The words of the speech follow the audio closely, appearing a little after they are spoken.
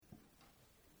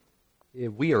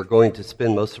We are going to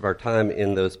spend most of our time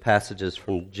in those passages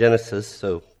from Genesis,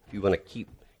 so if you want to keep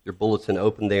your bulletin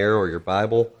open there or your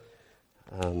Bible.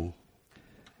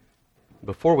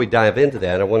 Before we dive into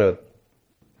that, I want to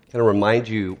kind of remind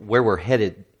you where we're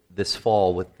headed this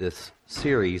fall with this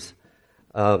series.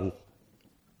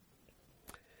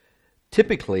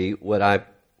 Typically, what I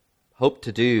hope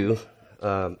to do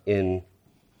in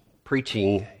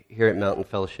preaching here at Mountain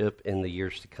Fellowship in the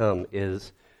years to come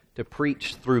is to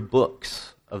preach through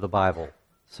books of the Bible.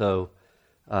 So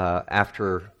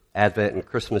after Advent and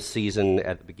Christmas season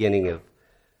at the beginning of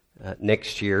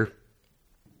next year,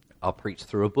 I'll preach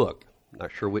through a book. I'm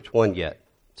not sure which one yet.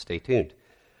 Stay tuned.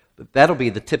 But that'll be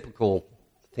the typical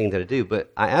thing that I do.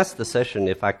 But I asked the session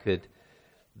if I could,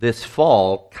 this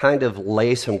fall, kind of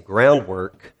lay some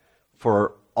groundwork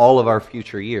for all of our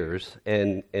future years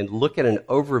and look at an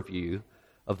overview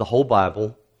of the whole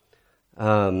Bible,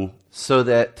 so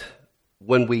that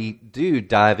when we do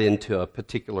dive into a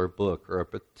particular book or a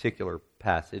particular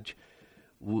passage,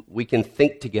 we can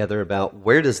think together about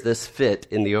where does this fit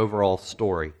in the overall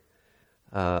story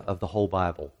of the whole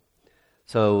Bible.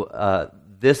 So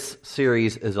this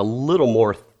series is a little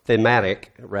more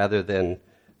thematic rather than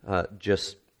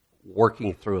just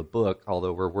working through a book,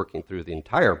 although we're working through the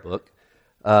entire book.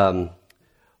 So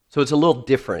it's a little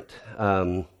different.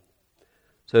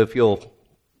 So if you'll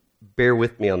bear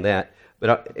with me on that.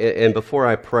 And before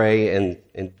I pray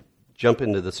and jump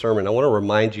into the sermon, I want to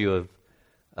remind you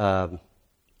of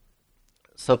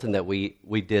something that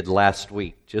we did last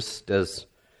week, just as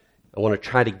I want to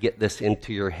try to get this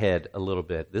into your head a little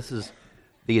bit. This is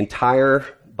the entire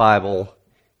Bible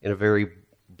in a very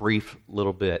brief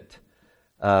little bit.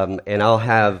 And I'll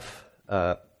have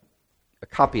a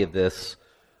copy of this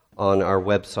on our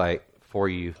website for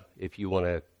you if you want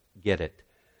to get it.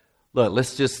 Look,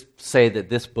 let's just say that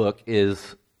this book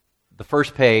is the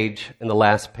first page and the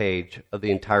last page of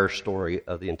the entire story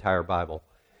of the entire Bible.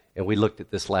 And we looked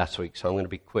at this last week, so I'm going to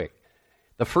be quick.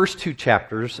 The first two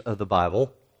chapters of the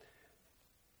Bible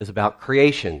is about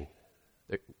creation.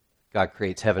 God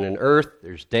creates heaven and earth.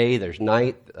 There's day, there's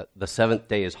night. The seventh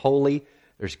day is holy.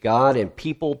 There's God and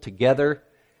people together.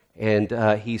 And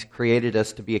He's created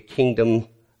us to be a kingdom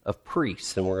of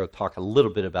priests. And we're going to talk a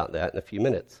little bit about that in a few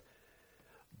minutes.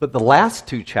 But the last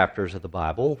two chapters of the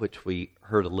Bible, which we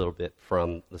heard a little bit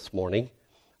from this morning,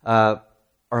 are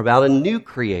about a new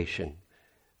creation.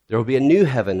 There will be a new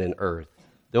heaven and earth.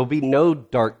 There will be no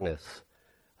darkness.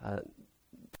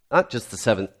 Not just the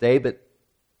seventh day, but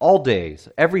all days.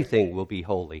 Everything will be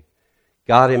holy.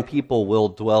 God and people will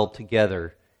dwell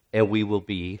together, and we will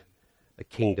be a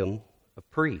kingdom of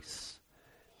priests.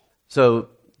 So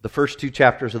the first two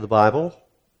chapters of the Bible,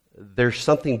 there's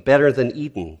something better than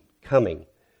Eden coming.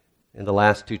 And the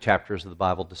last two chapters of the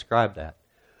Bible describe that.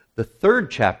 The third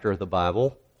chapter of the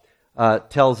Bible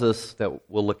tells us, that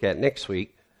we'll look at next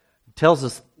week, tells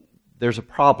us there's a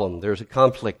problem, there's a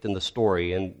conflict in the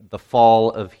story, and the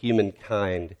fall of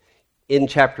humankind. In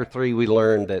chapter 3, we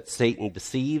learn that Satan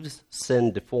deceives,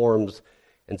 sin deforms,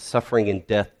 and suffering and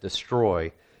death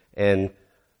destroy. And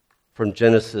from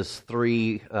Genesis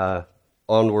 3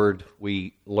 onward,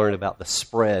 we learn about the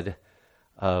spread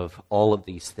of all of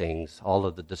these things, all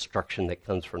of the destruction that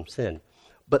comes from sin.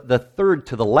 But the third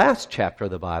to the last chapter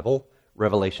of the Bible,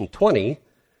 Revelation 20,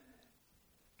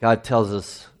 God tells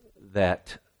us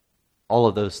that all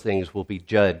of those things will be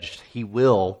judged. He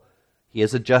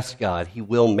is a just God. He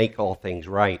will make all things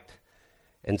right.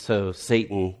 And so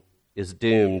Satan is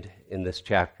doomed in this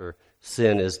chapter.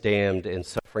 Sin is damned, and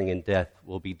suffering and death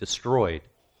will be destroyed.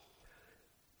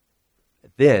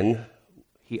 Then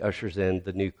He ushers in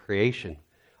the new creation.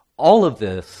 All of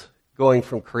this, going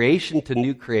from creation to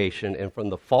new creation and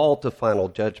from the fall to final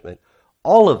judgment,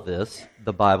 all of this,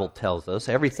 the Bible tells us,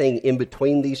 everything in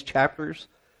between these chapters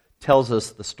tells us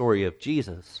the story of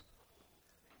Jesus.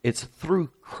 It's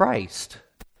through Christ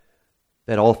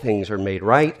that all things are made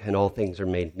right and all things are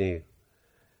made new.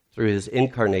 Through His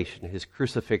incarnation, His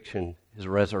crucifixion, His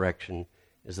resurrection,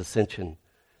 His ascension.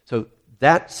 So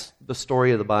that's the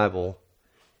story of the Bible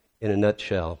in a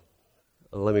nutshell.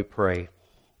 Let me pray,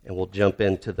 and we'll jump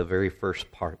into the very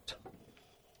first part.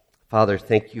 Father,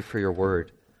 thank You for Your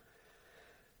word.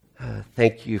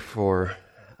 Thank You for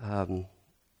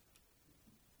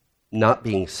not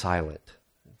being silent.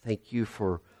 Thank You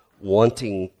for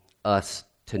wanting us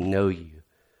to know You.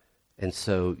 And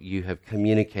so You have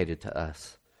communicated to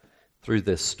us through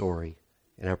this story.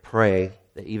 And I pray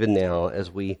that even now,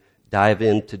 as we dive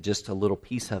into just a little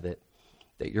piece of it,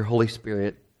 that Your Holy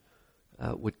Spirit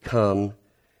would come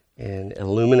and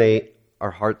illuminate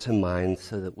our hearts and minds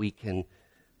so that we can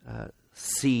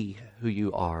see who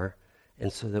You are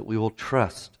and so that we will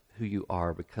trust who you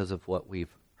are because of what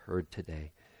we've heard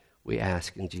today. We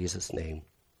ask in Jesus' name.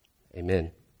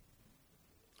 Amen.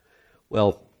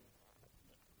 Well,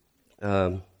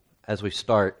 as we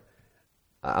start,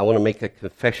 I want to make a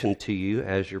confession to you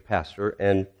as your pastor,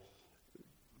 and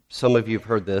some of you have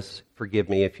heard this. Forgive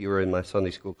me if you were in my Sunday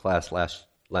school class last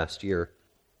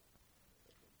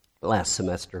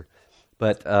semester.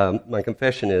 But my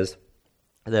confession is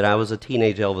that I was a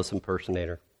teenage Elvis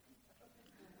impersonator.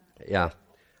 Yeah,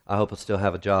 I hope I still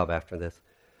have a job after this.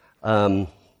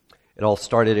 It all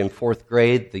started in fourth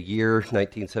grade, the year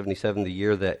 1977, the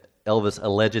year that Elvis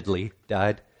allegedly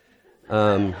died.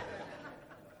 You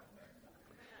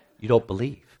don't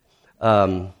believe.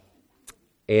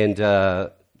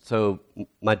 So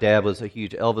my dad was a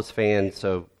huge Elvis fan,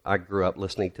 so I grew up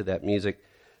listening to that music.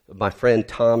 My friend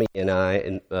Tommy and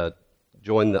I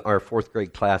joined our fourth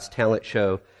grade class talent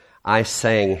show. I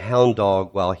sang Hound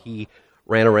Dog while he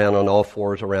ran around on all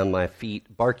fours around my feet,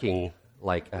 barking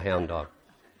like a hound dog.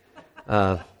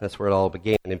 That's where it all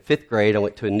began. In fifth grade, I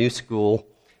went to a new school,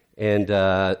 and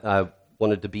I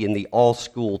wanted to be in the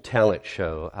all-school talent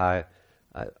show. I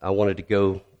wanted to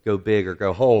go big or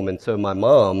go home, and so my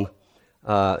mom,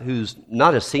 who's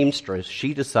not a seamstress,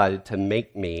 she decided to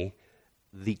make me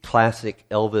the classic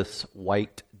Elvis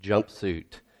white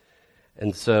jumpsuit.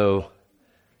 And so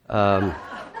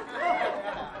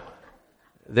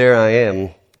there I am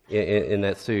in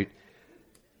that suit.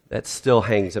 That still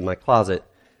hangs in my closet.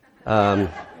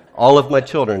 All of my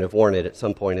children have worn it at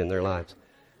some point in their lives.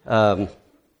 So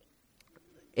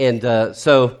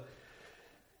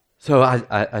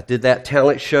I did that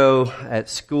talent show at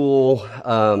school.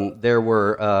 There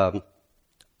were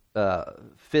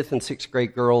fifth and sixth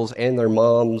grade girls and their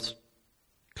moms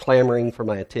clamoring for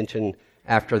my attention.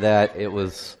 After that, it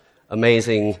was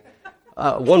amazing.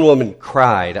 One woman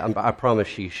cried. I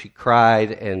promise you, she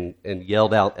cried and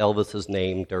yelled out Elvis's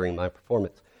name during my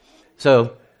performance.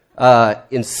 So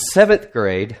in seventh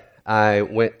grade, I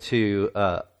went to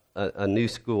a new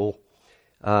school,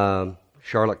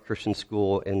 Charlotte Christian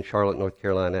School in Charlotte, North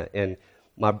Carolina, and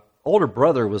my older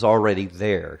brother was already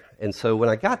there. And so when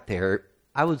I got there,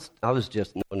 I was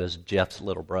just known as Jeff's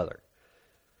little brother.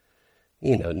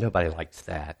 You know, nobody likes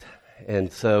that.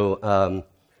 And so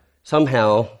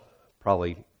somehow,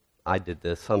 probably I did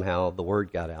this, somehow the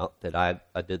word got out that I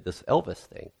did this Elvis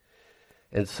thing.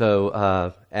 And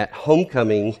so at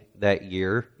homecoming that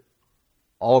year,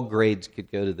 all grades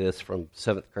could go to this from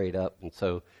seventh grade up. And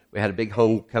so we had a big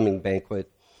homecoming banquet,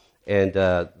 and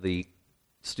the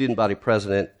student body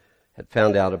president had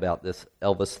found out about this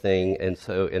Elvis thing,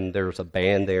 and there was a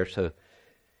band there, so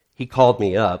he called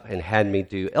me up and had me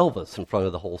do Elvis in front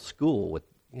of the whole school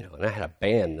and I had a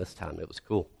band this time. It was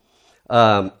cool.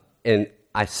 And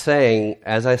as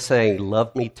I sang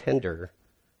Love Me Tender,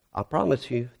 I promise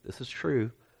you, this is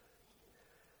true,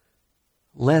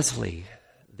 Leslie,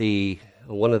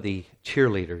 one of the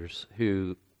cheerleaders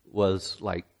who was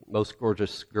like most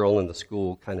gorgeous girl in the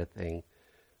school kind of thing,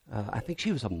 I think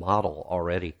she was a model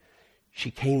already. She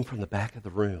came from the back of the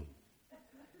room.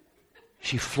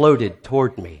 She floated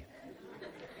toward me.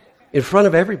 In front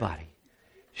of everybody,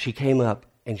 she came up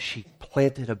and she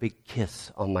planted a big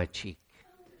kiss on my cheek.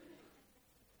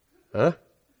 Huh?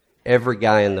 Every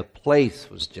guy in the place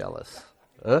was jealous.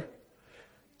 Huh?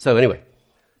 So anyway,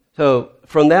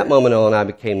 from that moment on, I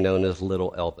became known as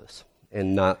Little Elvis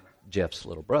and not Jeff's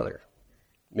little brother.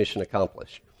 Mission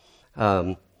accomplished.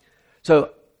 So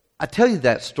I tell you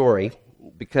that story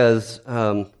because,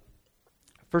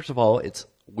 first of all, it's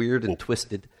weird and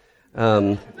twisted.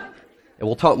 And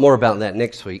we'll talk more about that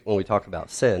next week when we talk about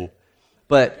sin.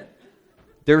 But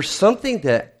there's something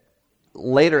that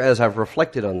later, as I've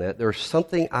reflected on that, there's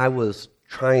something I was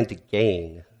trying to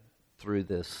gain through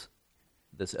this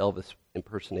Elvis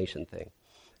impersonation thing.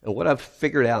 And what I've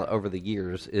figured out over the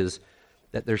years is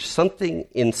that there's something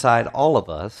inside all of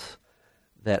us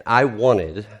that I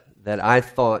wanted, that I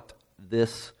thought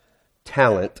this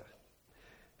talent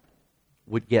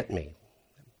would get me.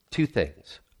 Two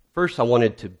things. First, I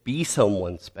wanted to be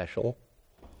someone special,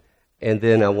 and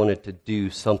then I wanted to do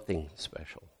something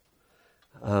special.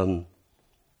 How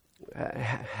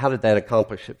did that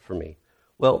accomplish it for me?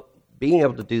 Well, being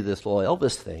able to do this little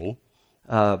Elvis thing,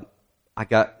 I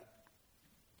got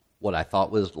what I thought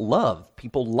was love.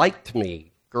 People liked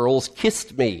me. Girls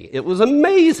kissed me. It was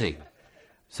amazing.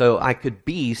 So I could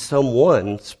be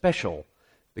someone special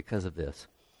because of this.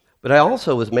 But I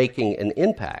also was making an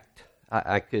impact.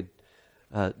 I could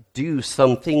do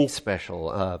something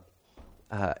special.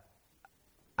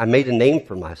 I made a name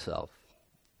for myself.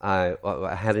 I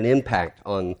had an impact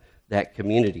on that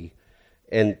community.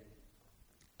 And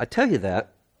I tell you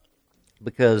that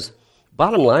because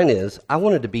bottom line is I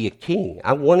wanted to be a king.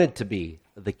 I wanted to be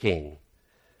the king.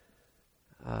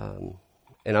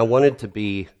 And I wanted to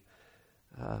be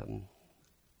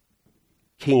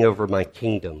king over my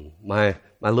kingdom, my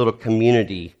little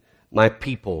community, my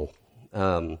people.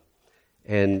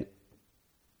 And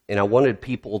I wanted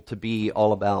people to be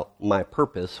all about my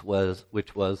purpose,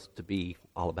 which was to be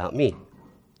all about me,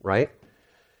 right?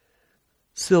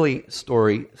 Silly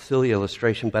story, silly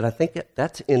illustration, but I think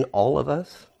that's in all of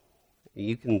us.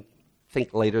 You can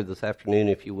think later this afternoon,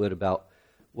 if you would, about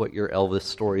what your Elvis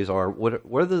stories are. What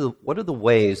are the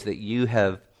ways that you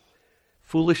have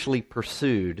foolishly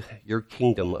pursued your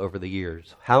kingdom over the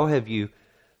years? How have you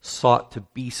sought to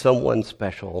be someone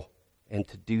special and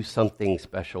to do something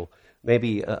special?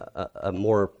 Maybe a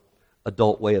more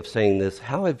adult way of saying this,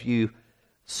 how have you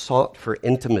sought for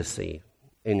intimacy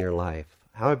in your life?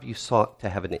 How have you sought to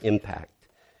have an impact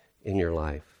in your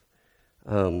life?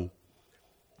 And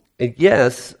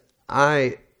yes,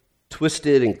 I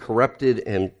twisted and corrupted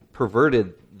and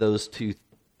perverted those two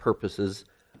purposes,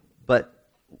 but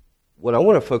what I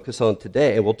want to focus on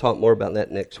today, and we'll talk more about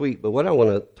that next week, but what I want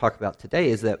to talk about today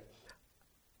is that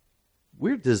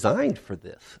we're designed for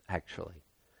this, actually.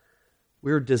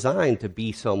 We were designed to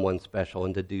be someone special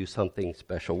and to do something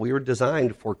special. We were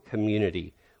designed for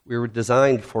community. We were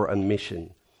designed for a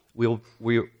mission. We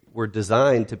were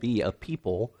designed to be a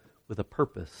people with a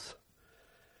purpose.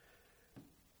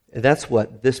 And that's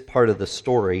what this part of the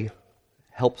story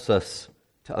helps us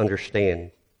to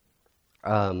understand.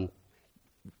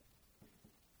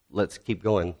 Let's keep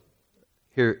going.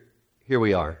 Here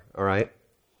we are, all right?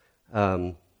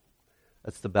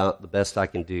 That's about the best I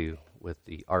can do with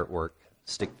the artwork.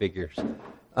 Stick figures.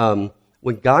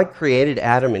 When God created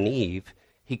Adam and Eve,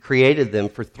 He created them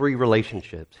for three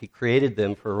relationships. He created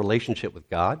them for a relationship with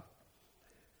God.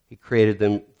 He created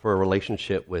them for a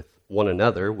relationship with one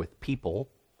another, with people.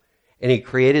 And He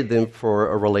created them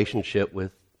for a relationship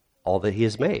with all that He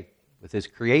has made, with His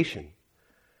creation.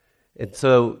 And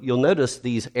so you'll notice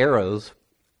these arrows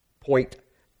point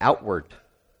outward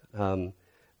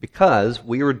because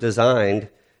we were designed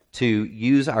to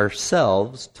use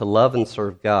ourselves to love and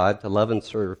serve God, to love and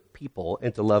serve people,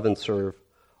 and to love and serve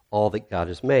all that God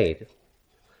has made.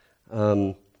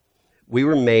 We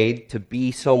were made to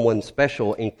be someone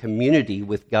special in community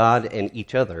with God and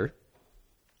each other,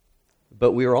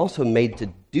 but we were also made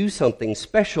to do something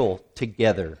special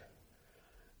together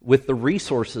with the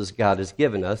resources God has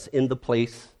given us in the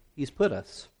place He's put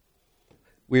us.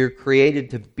 We are created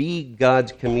to be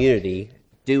God's community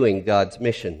doing God's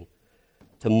mission,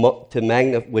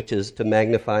 which is to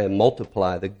magnify and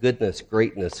multiply the goodness,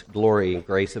 greatness, glory, and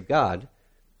grace of God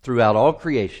throughout all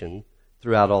creation,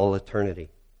 throughout all eternity.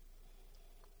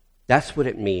 That's what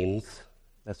it means.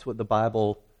 That's what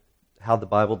how the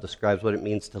Bible describes what it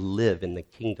means to live in the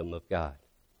kingdom of God.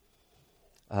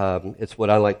 It's what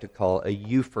I like to call a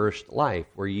you first life,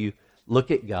 where you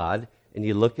look at God and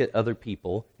you look at other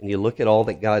people and you look at all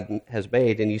that God has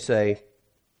made and you say,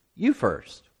 you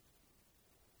first.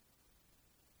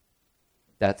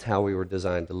 That's how we were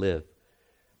designed to live.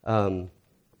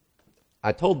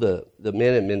 I told the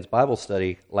men at Men's Bible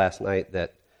Study last night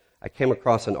that I came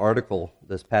across an article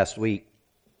this past week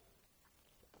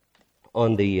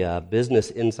on the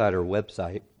Business Insider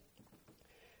website.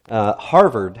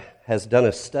 Harvard has done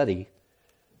a study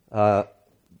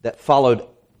that followed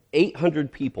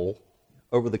 800 people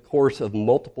over the course of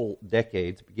multiple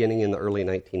decades, beginning in the early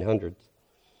 1900s.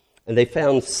 And they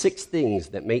found 6 things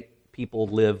that make people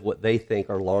live what they think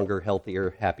are longer,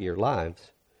 healthier, happier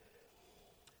lives.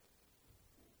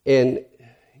 And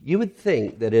you would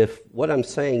think that if what I'm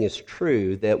saying is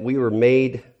true, that we were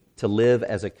made to live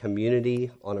as a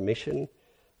community on a mission,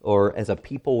 or as a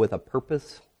people with a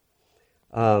purpose,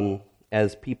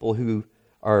 as people who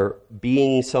are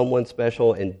being someone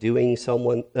special and doing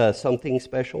something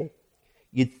special.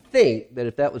 You'd think that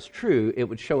if that was true, it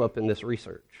would show up in this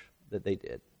research that they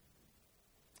did.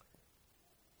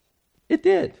 It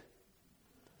did.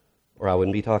 Or I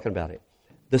wouldn't be talking about it.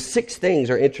 The 6 things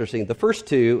are interesting. The first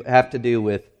 2 have to do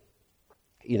with,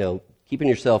 keeping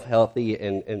yourself healthy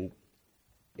and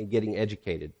getting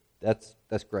educated. That's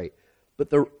great. But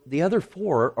the other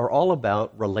 4 are all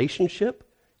about relationship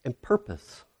and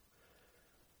purpose.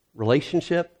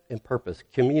 Relationship and purpose,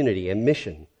 community and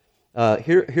mission.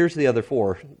 Here's the other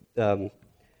 4.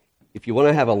 If you want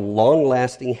to have a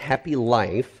long-lasting, happy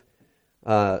life,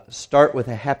 start with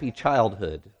a happy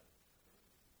childhood.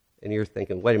 And you're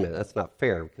thinking, wait a minute, that's not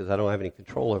fair because I don't have any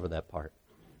control over that part.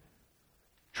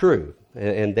 True,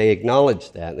 and they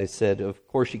acknowledged that. And they said, of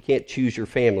course, you can't choose your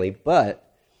family, but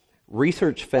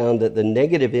research found that the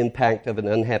negative impact of an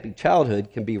unhappy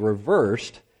childhood can be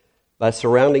reversed by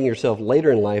surrounding yourself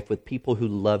later in life with people who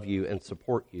love you and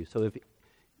support you. So if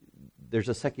there's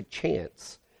a second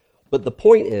chance. But the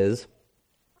point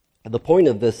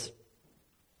of this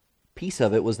piece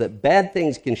of it was that bad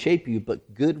things can shape you,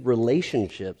 but good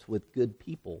relationships with good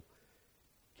people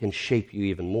can shape you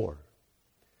even more.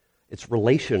 It's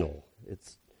relational.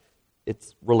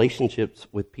 It's relationships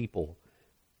with people,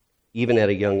 even at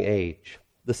a young age.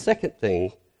 The second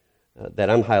thing that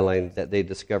I'm highlighting that they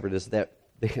discovered is that,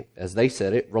 as they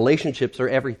said it, relationships are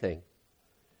everything.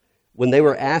 When they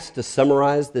were asked to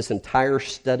summarize this entire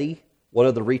study, one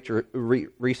of the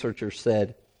researchers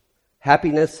said,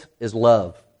 happiness is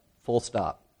love, full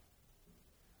stop.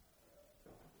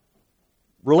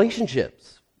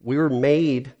 Relationships. We were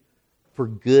made for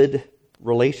good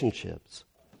relationships.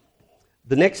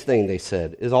 The next thing they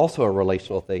said is also a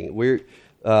relational thing.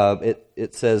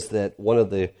 It says that one of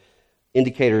the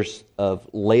indicators of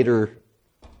later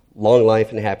long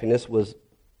life and happiness was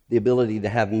the ability to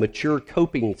have mature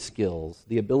coping skills,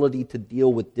 the ability to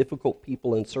deal with difficult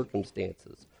people and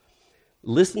circumstances.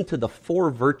 Listen to the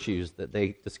 4 virtues that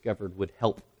they discovered would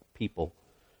help people.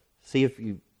 See if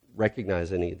you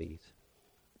recognize any of these.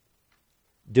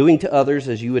 Doing to others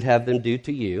as you would have them do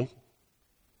to you.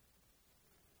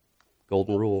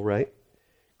 Golden rule, right?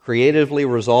 Creatively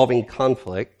resolving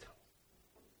conflict.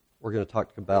 We're going to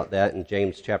talk about that in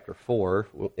James chapter 4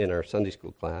 in our Sunday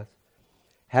school class.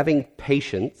 Having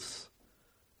patience.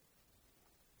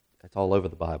 That's all over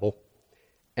the Bible.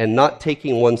 And not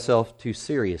taking oneself too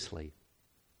seriously.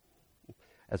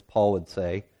 As Paul would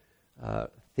say,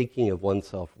 thinking of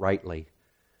oneself rightly.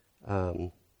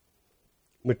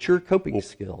 Mature coping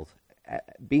skills.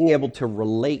 Being able to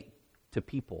relate to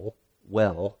people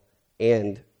well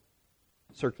and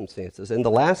circumstances. And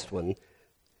the last one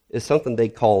is something they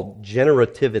call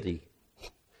generativity.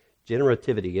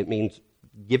 Generativity, it means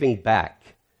giving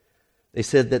back. They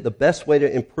said that the best way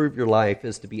to improve your life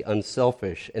is to be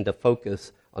unselfish and to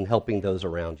focus on helping those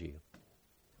around you.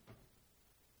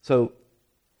 So,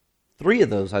 3 of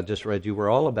those I just read you were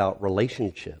all about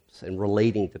relationships and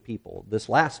relating to people. This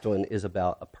last one is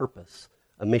about a purpose,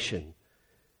 a mission,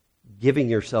 giving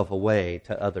yourself away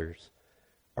to others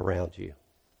around you.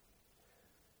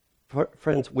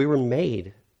 Friends, we were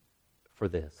made for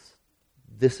this.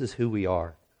 This is who we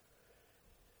are.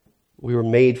 We were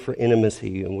made for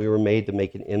intimacy, and we were made to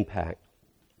make an impact.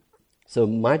 So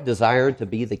my desire to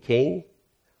be the king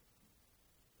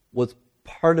was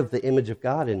part of the image of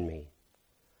God in me.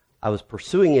 I was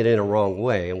pursuing it in a wrong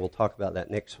way, and we'll talk about that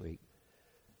next week.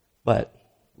 But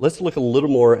let's look a little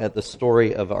more at the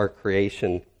story of our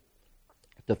creation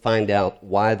to find out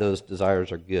why those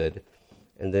desires are good.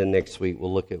 And then next week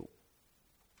we'll look at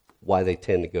why they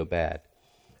tend to go bad.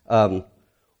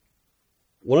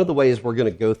 One of the ways we're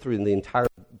going to go through the entire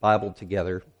Bible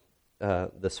together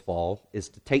this fall is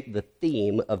to take the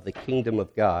theme of the kingdom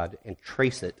of God and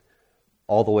trace it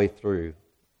all the way through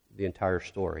the entire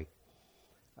story.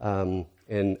 And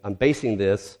I'm basing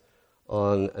this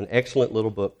on an excellent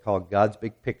little book called God's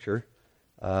Big Picture.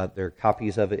 There are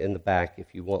copies of it in the back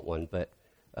if you want one, but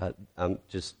I'm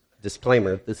just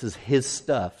disclaimer, this is his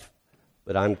stuff,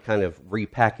 but I'm kind of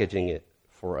repackaging it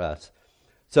for us.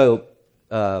 So,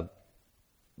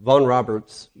 Von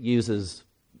Roberts uses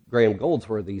Graham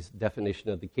Goldsworthy's definition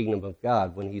of the kingdom of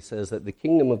God when he says that the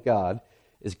kingdom of God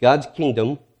is God's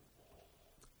kingdom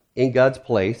in God's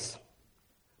place.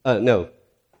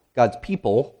 God's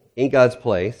people in God's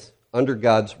place, under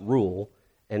God's rule,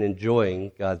 and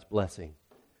enjoying God's blessing.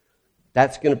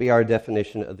 That's going to be our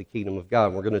definition of the kingdom of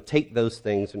God. We're going to take those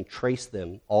things and trace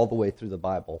them all the way through the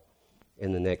Bible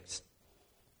in the next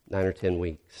 9 or 10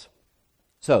 weeks.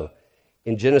 So,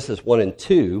 in Genesis 1 and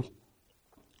 2,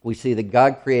 we see that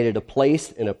God created a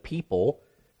place and a people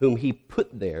whom he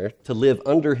put there to live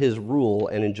under his rule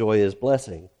and enjoy his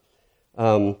blessing.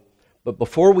 But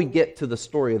before we get to the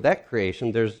story of that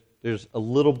creation, there's a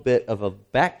little bit of a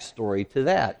backstory to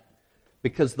that.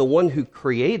 Because the one who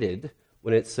created,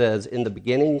 when it says, in the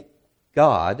beginning,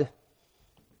 God,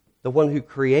 the one who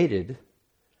created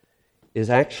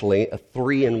is actually a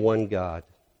 3-in-1 God.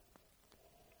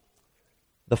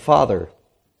 The Father,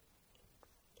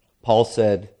 Paul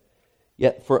said,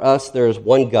 yet for us there is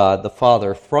one God, the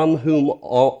Father, from whom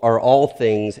are all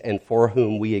things and for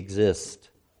whom we exist.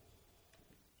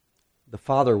 The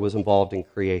Father was involved in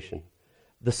creation.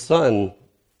 The Son,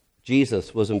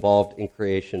 Jesus, was involved in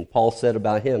creation. Paul said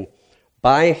about him,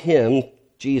 by him,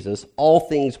 Jesus, all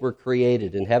things were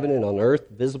created in heaven and on earth,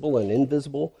 visible and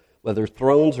invisible, whether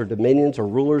thrones or dominions or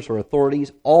rulers or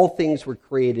authorities, all things were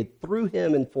created through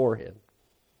him and for him.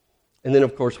 And then,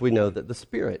 of course, we know that the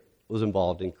Spirit was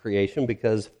involved in creation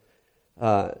because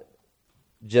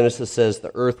Genesis says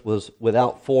the earth was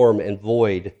without form and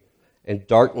void, and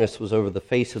darkness was over the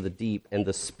face of the deep, and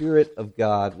the Spirit of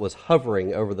God was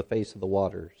hovering over the face of the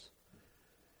waters.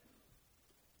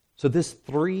 So this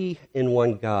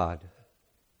three-in-one God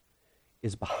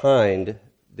is behind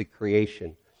the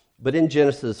creation. But in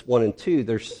Genesis 1 and 2,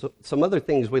 there's some other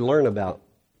things we learn about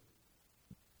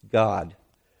God.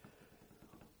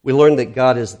 We learn that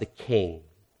God is the king.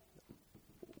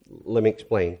 Let me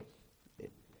explain.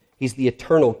 He's the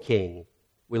eternal king.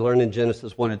 We learn in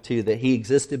Genesis 1 and 2 that he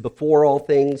existed before all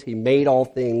things, he made all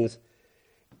things.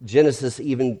 Genesis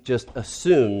even just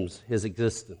assumes his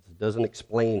existence. It doesn't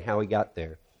explain how he got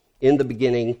there. In the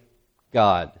beginning,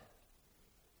 God.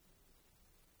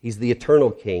 He's the eternal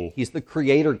king. He's the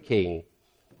creator king,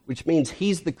 which means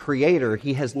he's the creator.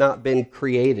 He has not been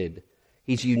created.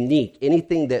 He's unique.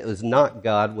 Anything that is not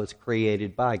God was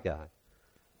created by God.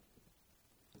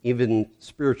 Even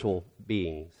spiritual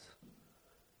beings.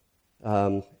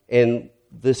 And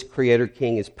this creator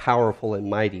king is powerful and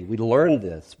mighty. We learned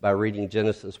this by reading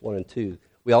Genesis 1 and 2.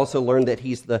 We also learned that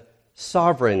he's the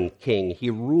sovereign king. He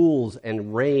rules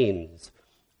and reigns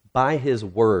by his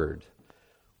word.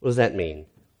 What does that mean?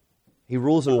 He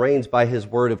rules and reigns by his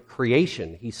word of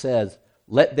creation. He says,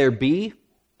 "Let there be,"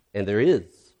 and there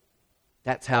is.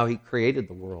 That's how he created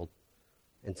the world.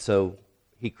 And so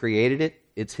he created it.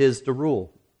 It's his to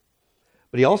rule.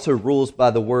 But he also rules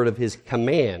by the word of his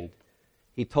command.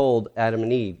 He told Adam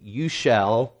and Eve, "You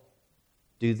shall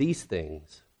do these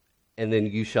things, and then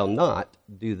you shall not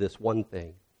do this one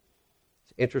thing."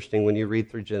 It's interesting when you read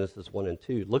through Genesis 1 and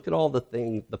 2. Look at all the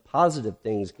things, the positive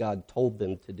things God told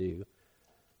them to do.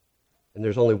 And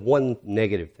there's only one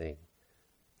negative thing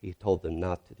he told them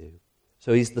not to do.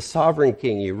 So he's the sovereign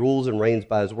king. He rules and reigns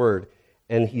by his word.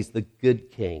 And he's the good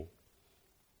king.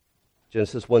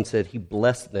 Genesis 1 said he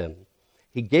blessed them.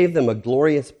 He gave them a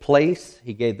glorious place.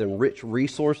 He gave them rich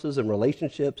resources and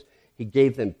relationships. He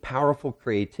gave them powerful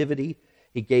creativity.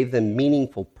 He gave them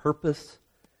meaningful purpose.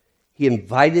 He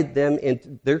invited them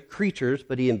into, they're creatures,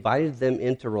 but he invited them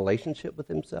into relationship with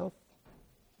himself.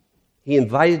 He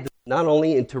invited them not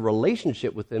only into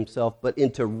relationship with himself, but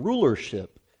into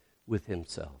rulership with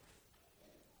himself.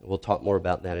 We'll talk more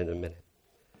about that in a minute.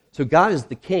 So God is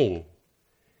the king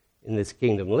in this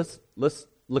kingdom. Let's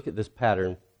look at this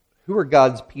pattern. Who are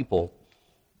God's people?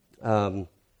 In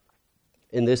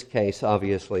this case,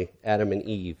 obviously, Adam and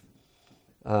Eve.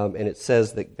 And it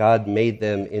says that God made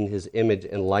them in his image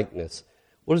and likeness.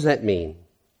 What does that mean?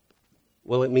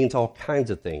 Well, it means all kinds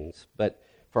of things. But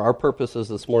for our purposes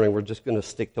this morning, we're just going to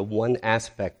stick to one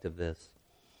aspect of this.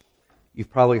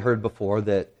 You've probably heard before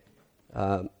that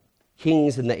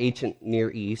kings in the ancient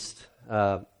Near East,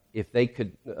 if they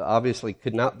could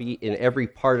not be in every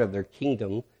part of their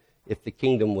kingdom, if the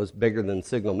kingdom was bigger than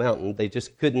Signal Mountain, they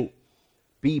just couldn't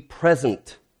be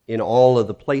present in all of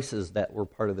the places that were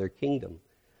part of their kingdom.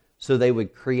 So they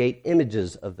would create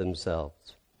images of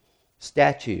themselves,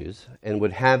 statues, and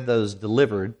would have those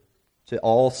delivered to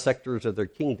all sectors of their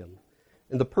kingdom.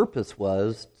 And the purpose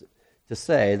was to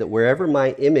say that wherever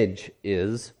my image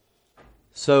is,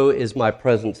 so is my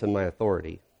presence and my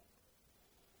authority.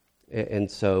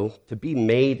 And so to be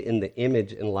made in the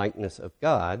image and likeness of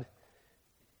God,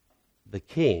 the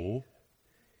king,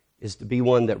 is to be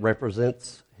one that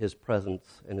represents his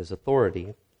presence and his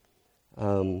authority.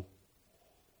 And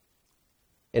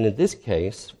in this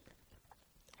case,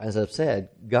 as I've said,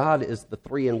 God is the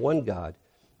three-in-one God.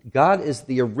 God is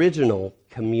the original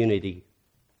community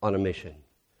on a mission.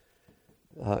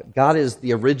 God is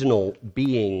the original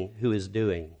being who is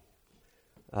doing.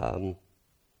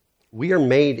 We are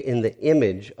made in the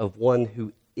image of one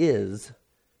who is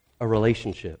a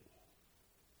relationship.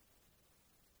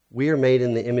 We are made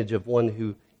in the image of one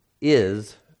who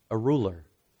is a ruler.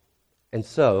 And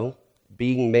so,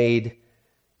 being made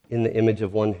in the image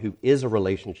of one who is a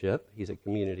relationship, he's a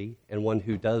community, and one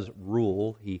who does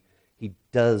rule, he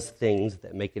does things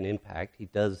that make an impact, he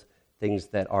does things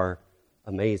that are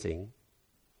amazing,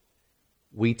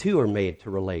 we too are made to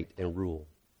relate and rule.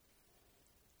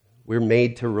 We're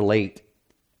made to relate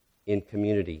in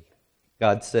community.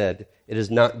 God said, "It is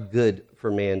not good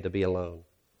for man to be alone."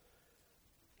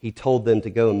 He told them to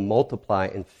go and multiply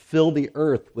and fill the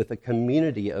earth with a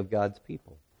community of God's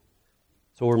people.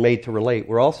 So we're made to relate.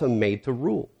 We're also made to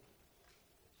rule,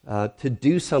 to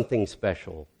do something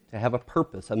special, to have a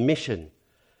purpose, a mission.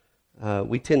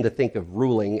 We tend to think of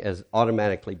ruling as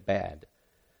automatically bad.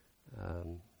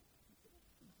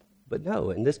 But no,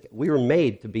 in this, we were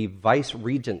made to be vice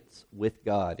regents with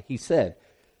God. He said,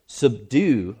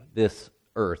 "Subdue this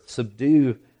earth,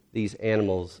 subdue these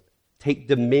animals, take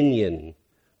dominion.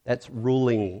 That's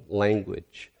ruling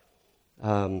language.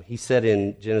 He said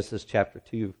in Genesis chapter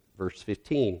 2, verse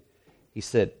 15, he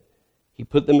said, he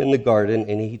put them in the garden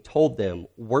and he told them,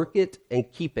 work it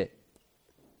and keep it.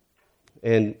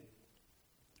 And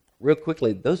real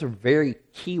quickly, those are very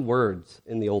key words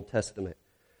in the Old Testament.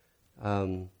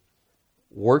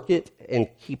 Work it and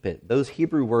keep it. Those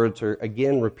Hebrew words are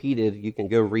again repeated. You can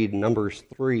go read Numbers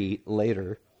 3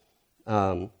 later.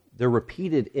 They're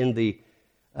repeated in the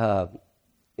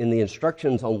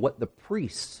instructions on what the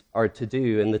priests are to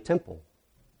do in the temple.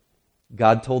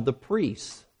 God told the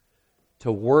priests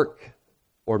to work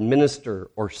or minister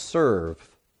or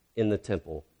serve in the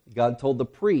temple. God told the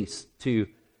priests to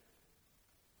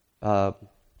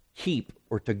keep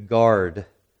or to guard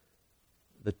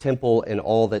the temple and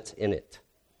all that's in it.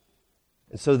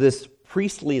 And so this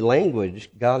priestly language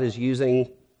God is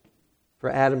using for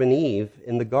Adam and Eve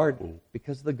in the garden,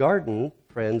 because the garden,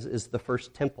 friends, is the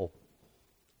first temple.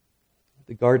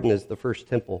 The garden is the first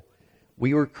temple.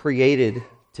 We were created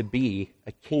to be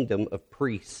a kingdom of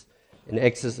priests. In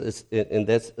Exodus, and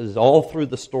this is all through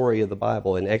the story of the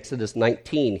Bible. In Exodus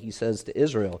 19, he says to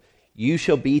Israel, "You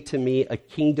shall be to me a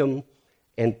kingdom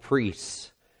and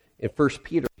priests." In 1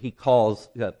 Peter,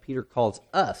 Peter calls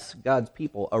us, God's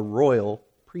people, a royal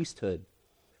priesthood.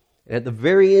 And at the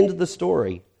very end of the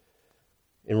story,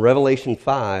 in Revelation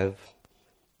 5,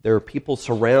 there are people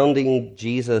surrounding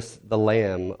Jesus the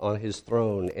Lamb on his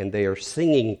throne, and they are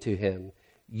singing to him,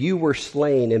 "You were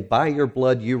slain, and by your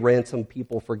blood you ransomed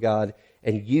people for God,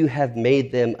 and you have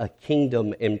made them a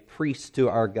kingdom and priests to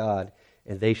our God,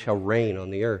 and they shall reign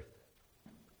on the earth."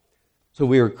 So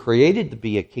we were created to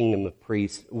be a kingdom of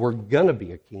priests. We're going to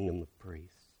be a kingdom of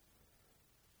priests.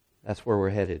 That's where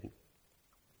we're headed.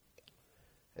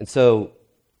 And so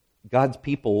God's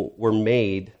people were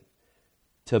made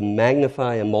to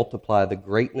magnify and multiply the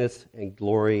greatness and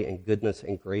glory and goodness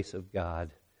and grace of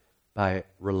God by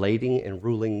relating and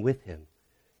ruling with him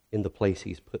in the place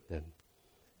he's put them.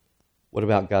 What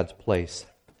about God's place?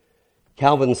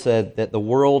 Calvin said that the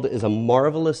world is a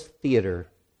marvelous theater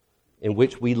in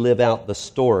which we live out the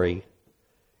story,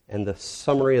 and the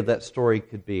summary of that story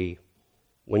could be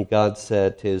when God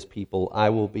said to his people, "I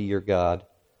will be your God,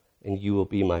 and you will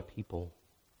be my people."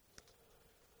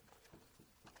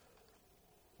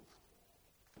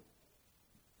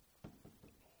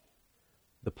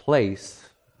 The place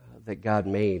that God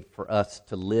made for us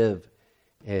to live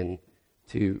and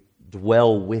to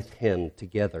dwell with him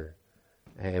together.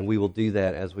 And we will do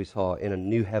that, as we saw, in a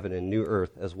new heaven and new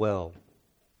earth as well.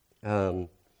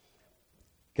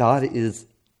 God is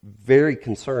very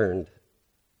concerned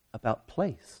about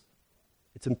place.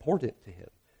 It's important to him.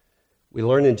 We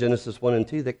learn in Genesis 1 and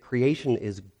 2 that creation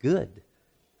is good,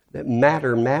 that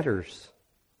matter matters.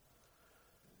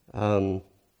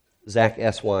 Zach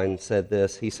Eswine said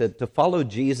this. He said, "To follow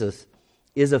Jesus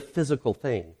is a physical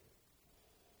thing.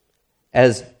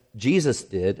 As Jesus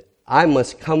did, I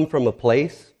must come from a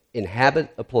place, inhabit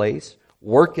a place,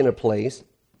 work in a place,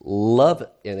 love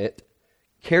in it,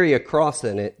 carry a cross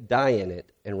in it, die in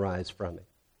it, and rise from it."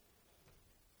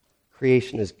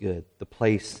 Creation is good. The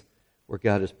place where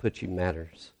God has put you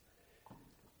matters.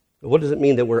 But what does it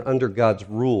mean that we're under God's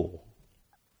rule?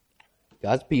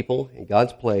 God's people in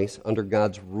God's place under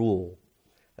God's rule.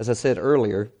 As I said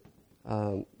earlier,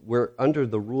 we're under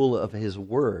the rule of his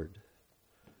word.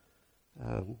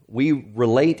 We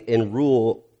relate and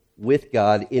rule with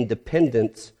God in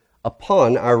dependence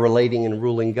upon our relating and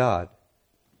ruling God.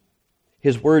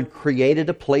 His word created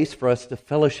a place for us to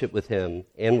fellowship with him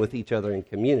and with each other in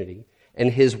community,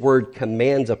 and his word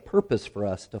commands a purpose for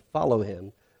us to follow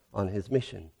him on his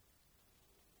mission.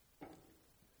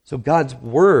 So God's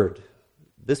word,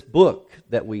 this book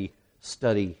that we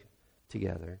study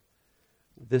together,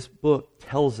 this book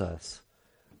tells us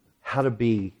how to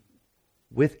be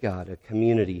with God, a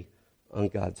community on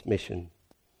God's mission.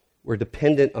 We're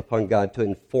dependent upon God to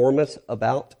inform us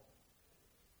about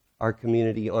our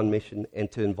community on mission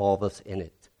and to involve us in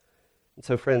it. And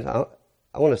so, friends, I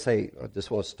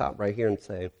just want to stop right here and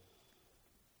say,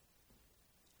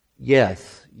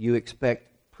 yes, you expect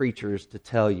preachers to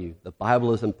tell you the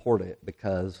Bible is important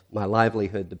because my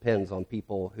livelihood depends on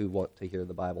people who want to hear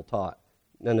the Bible taught.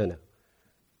 No.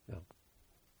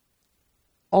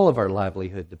 All of our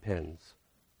livelihood depends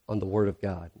on the Word of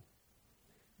God.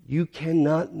 You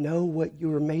cannot know what you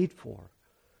were made for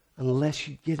unless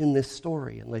you get in this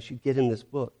story, unless you get in this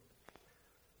book.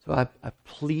 So I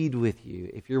plead with you,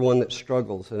 if you're one that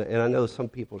struggles, and I know some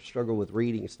people struggle with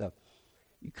reading stuff,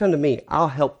 you come to me, I'll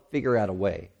help figure out a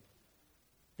way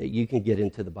that you can get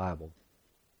into the Bible,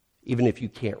 even if you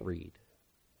can't read.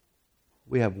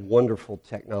 We have wonderful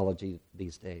technology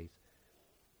these days.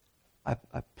 I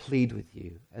plead with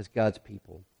you as God's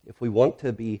people, if we want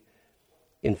to be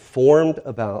informed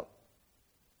about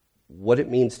what it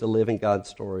means to live in God's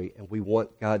story, and we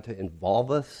want God to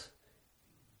involve us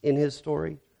in His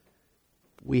story,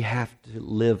 we have to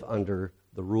live under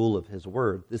the rule of His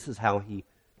Word. This is how He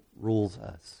rules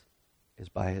us, is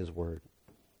by His Word.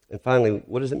 And finally,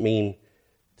 what does it mean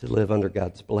to live under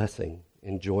God's blessing,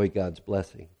 enjoy God's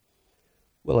blessing?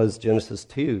 Well, as Genesis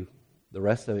 2, the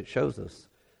rest of it shows us,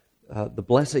 the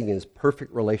blessing is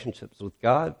perfect relationships with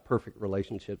God, perfect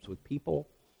relationships with people,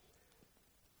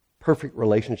 perfect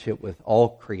relationship with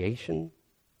all creation.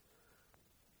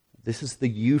 This is the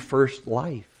you first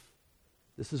life.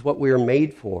 This is what we are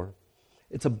made for.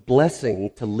 It's a blessing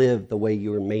to live the way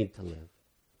you were made to live.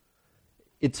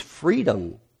 It's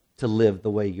freedom to live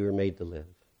the way you were made to live.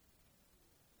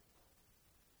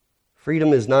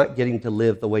 Freedom is not getting to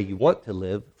live the way you want to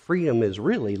live. Freedom is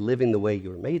really living the way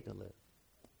you were made to live.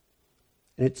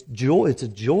 And it's a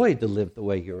joy to live the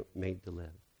way you're made to live.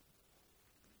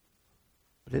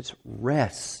 But it's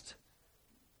rest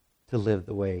to live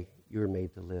the way you were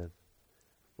made to live.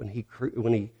 When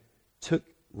he took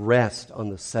rest on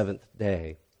the seventh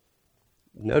day,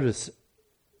 notice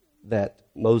that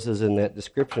Moses in that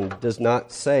description does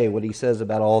not say what he says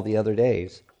about all the other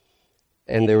days.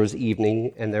 And there was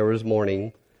evening and there was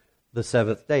morning, the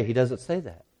seventh day. He doesn't say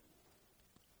that.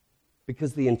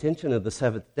 Because the intention of the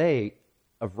seventh day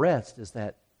of rest is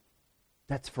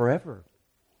that's forever.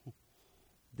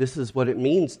 This is what it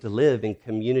means to live in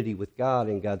community with God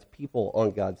and God's people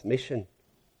on God's mission.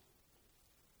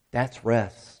 That's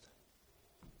rest.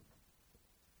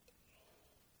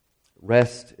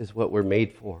 Rest is what we're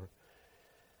made for.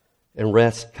 And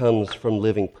rest comes from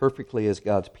living perfectly as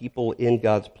God's people in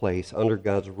God's place, under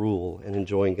God's rule, and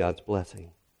enjoying God's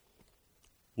blessing.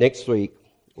 Next week,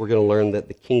 we're going to learn that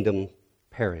the kingdom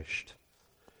perished.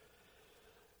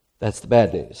 That's the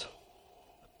bad news.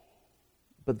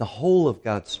 But the whole of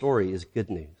God's story is good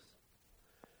news.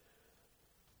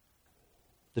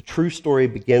 The true story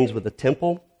begins with a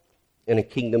temple and a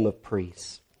kingdom of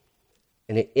priests.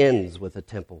 And it ends with a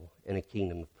temple and a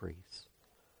kingdom of priests.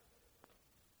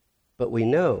 But we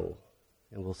know,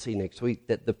 and we'll see next week,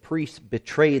 that the priests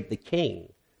betrayed the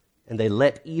king and they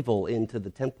let evil into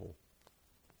the temple.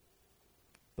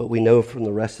 But we know from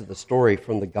the rest of the story,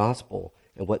 from the gospel,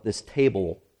 and what this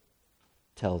table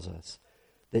tells us,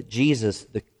 that Jesus,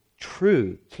 the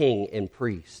true king and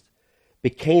priest,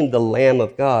 became the Lamb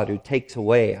of God who takes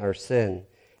away our sin.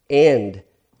 And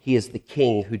he is the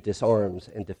king who disarms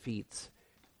and defeats,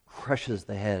 crushes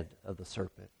the head of the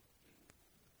serpent.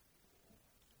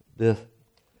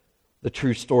 The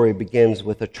true story begins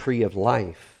with a tree of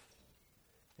life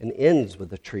and ends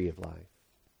with a tree of life.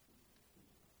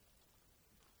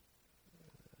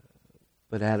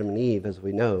 But Adam and Eve, as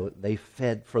we know, they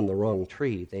fed from the wrong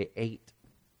tree. They ate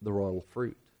the wrong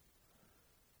fruit.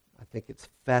 I think it's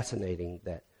fascinating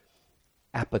that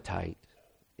appetite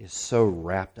is so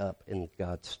wrapped up in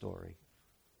God's story,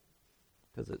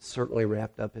 because it's certainly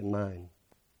wrapped up in mine.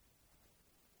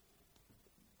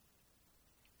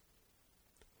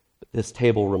 But this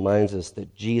table reminds us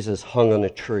that Jesus hung on a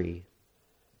tree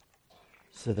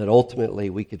so that ultimately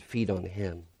we could feed on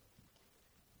him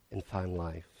and find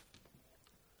life.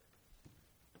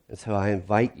 And so I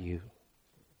invite you,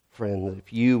 friend,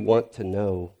 if you want to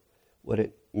know what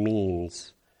it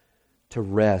means to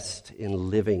rest in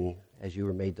living as you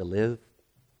were made to live,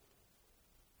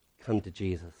 come to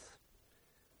Jesus,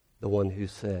 the one who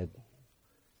said,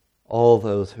 all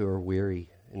those who are weary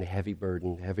and heavy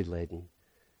burdened, heavy laden,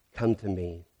 come to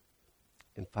me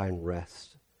and find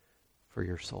rest for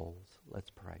your souls. Let's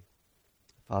pray.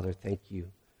 Father, thank you.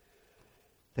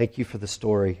 Thank you for the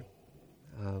story.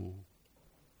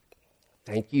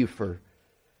 Thank you for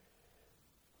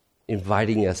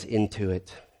inviting us into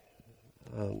it,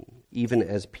 even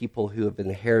as people who have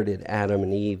inherited Adam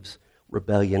and Eve's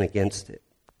rebellion against it.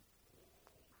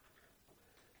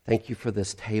 Thank you for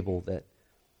this table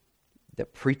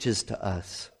that preaches to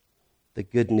us the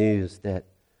good news that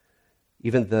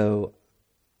even though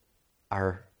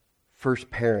our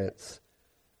first parents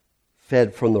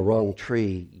fed from the wrong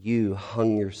tree, you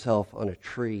hung yourself on a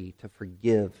tree to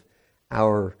forgive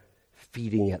our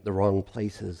feeding at the wrong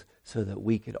places so that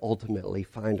we could ultimately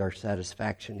find our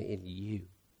satisfaction in you.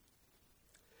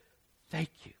 Thank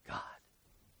you, God.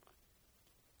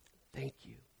 Thank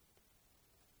you.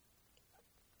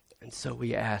 And so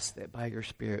we ask that by your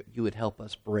Spirit you would help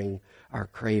us bring our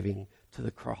craving to the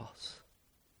cross.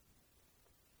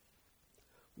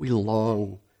 We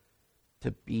long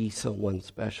to be someone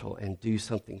special and do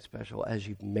something special as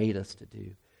you've made us to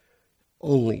do.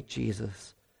 Only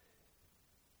Jesus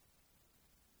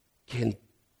can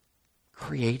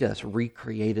create us,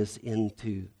 recreate us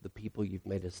into the people you've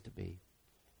made us to be.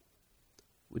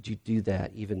 Would you do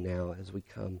that even now as we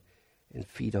come and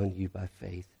feed on you by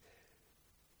faith?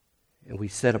 And we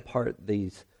set apart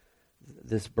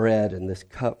this bread and this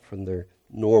cup from their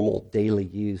normal daily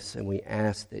use, and we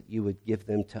ask that you would give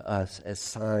them to us as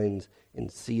signs and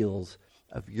seals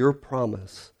of your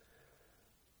promise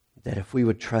that if we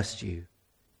would trust you,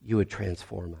 you would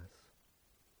transform us.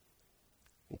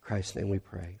 In Christ's name we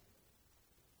pray.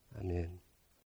 Amen.